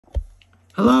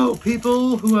Hello,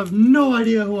 people who have no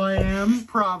idea who I am,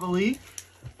 probably.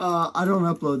 I don't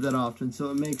upload that often,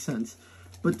 so it makes sense.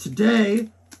 But today,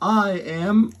 I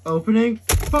am opening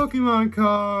Pokemon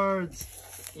cards.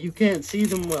 You can't see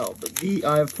them well, but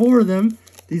I have 4 of them.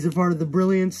 These are part of the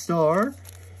Brilliant Star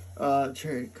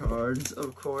trade cards,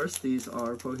 of course. These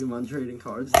are Pokemon trading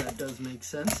cards. That does make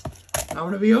sense. I'm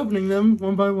going to be opening them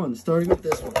one by one, starting with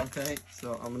this one, okay?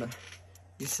 So I'm going to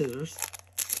use scissors.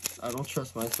 I don't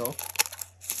trust myself.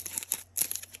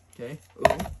 Okay.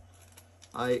 Ooh.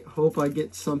 I hope I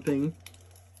get something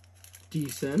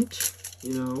decent.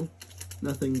 You know,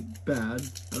 nothing bad.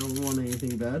 I don't want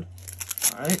anything bad.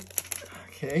 Alright.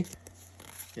 Okay.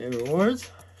 Okay, rewards.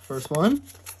 First one.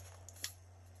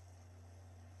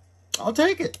 I'll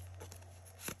take it.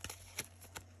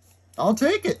 I'll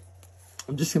take it.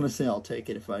 I'm just going to say I'll take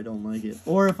it if I don't like it.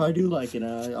 Or if I do like it,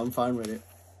 I'm fine with it.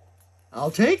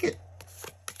 I'll take it.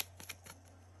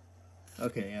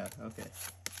 Okay, yeah, okay.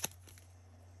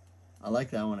 I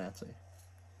like that one, actually.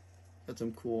 Got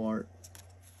some cool art.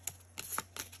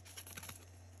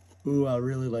 Ooh, I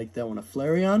really like that one. A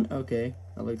Flareon? Okay,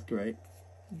 that looks great.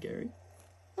 Gary?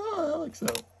 Oh, that looks so.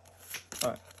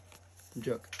 Alright,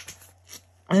 joke.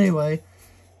 Anyway.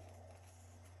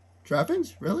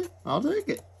 Trappings? Really? I'll take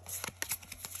it.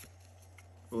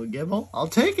 Will it give all? I'll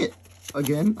take it.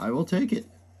 Again, I will take it.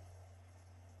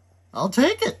 I'll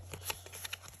take it.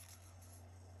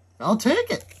 I'll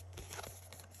take it.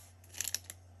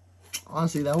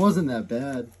 Honestly, that wasn't that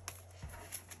bad.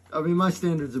 I mean, my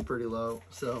standards are pretty low,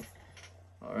 so.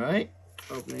 Alright.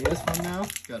 Opening this one now.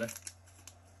 Gotta,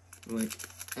 like,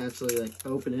 actually, like,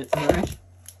 open it. Alright.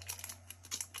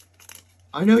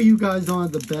 I know you guys don't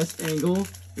have the best angle,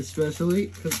 especially,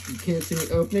 because you can't see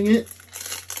me opening it.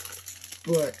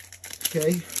 But,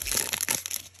 okay.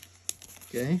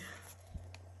 Okay.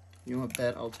 You want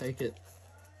that? I'll take it.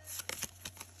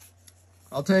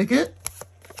 I'll take it.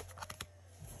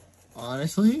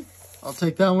 Honestly, I'll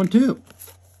take that one too.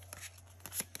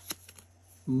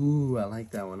 Ooh, I like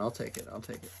that one. I'll take it. I'll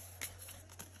take it.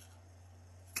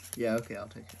 Yeah, okay, I'll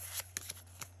take it.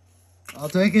 I'll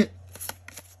take it.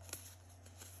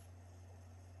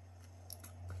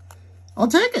 I'll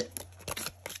take it.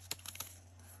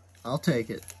 I'll take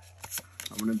it.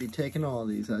 I'm going to be taking all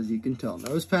these, as you can tell.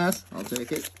 Nose pass, I'll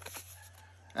take it.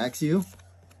 Axew.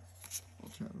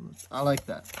 I like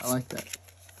that. I like that.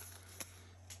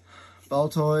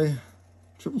 Baltoy.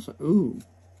 Triple. Ooh.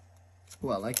 Ooh,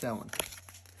 I like that one.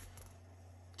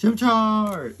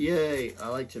 Chimchar! Yay! I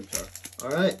like Chimchar.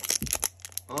 Alright.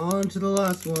 On to the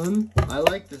last one. I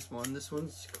like this one. This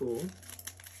one's cool.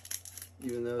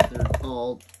 Even though they're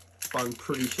all, I'm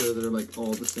pretty sure they're like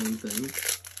all the same thing.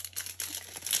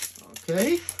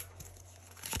 Okay.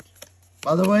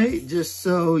 By the way, just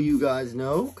so you guys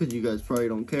know, because you guys probably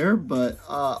don't care, but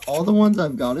all the ones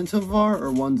I've gotten so far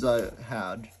are ones I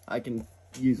had. I can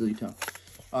usually tell.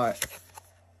 Alright.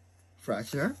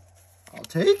 Fracture. I'll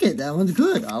take it. That one's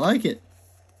good. I like it.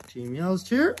 Team Yell's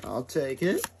Cheer. I'll take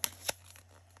it.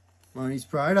 Marnie's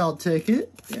Pride. I'll take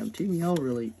it. Damn, Team Yell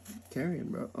really carrying,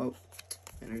 bro. Oh,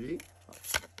 energy.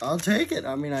 I'll take it.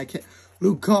 I mean, I can't.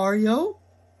 Lucario.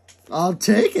 I'll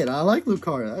take it. I like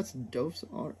Lucario. That's dope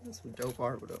art. That's some dope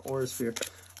art with an Aura Sphere.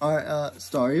 Alright,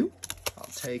 Staryu.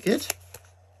 I'll take it.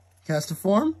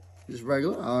 Castiform. Just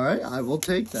regular. Alright, I will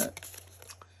take that.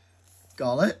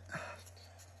 Gauntlet.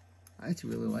 I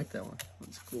actually really like that one.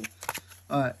 That's cool.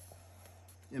 Alright.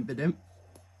 Impidimp.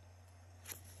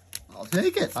 I'll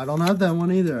take it. I don't have that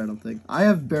one either, I don't think. I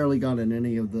have barely gotten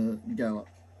any of the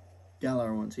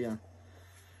Galar ones, yeah.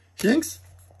 Shinx.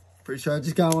 Pretty sure I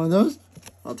just got one of those.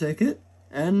 I'll take it.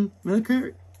 And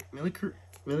Millicary.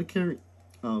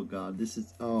 Oh god, this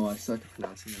is... Oh, I suck at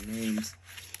pronouncing the names.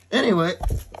 Anyway.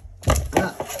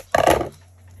 Yeah.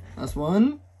 That's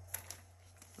one.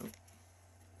 Oh.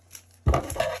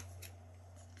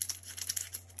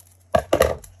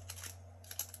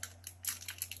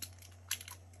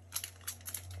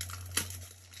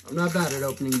 I'm not bad at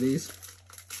opening these.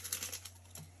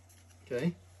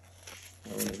 Okay.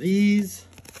 One of these.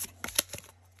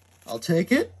 I'll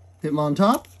take it.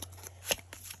 Hitmontop.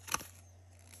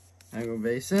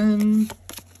 Aggravation.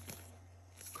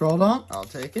 Crawdon. I'll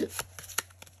take it.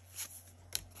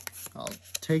 I'll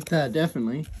take that,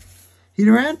 definitely.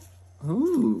 Heaterant.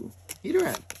 Ooh.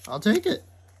 Heaterant. I'll take it.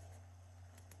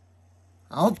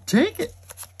 I'll take it.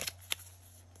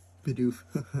 Bidoof.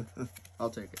 I'll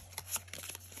take it.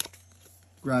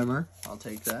 Grimer. I'll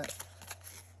take that.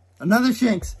 Another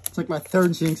Shinx. It's like my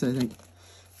 3rd Shinx, I think.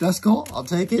 Duskull. I'll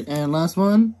take it. And last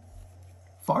one.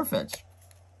 Farfetch.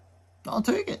 I'll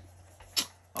take it.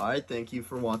 Alright, thank you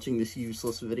for watching this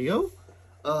useless video.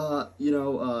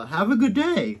 have a good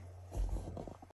day.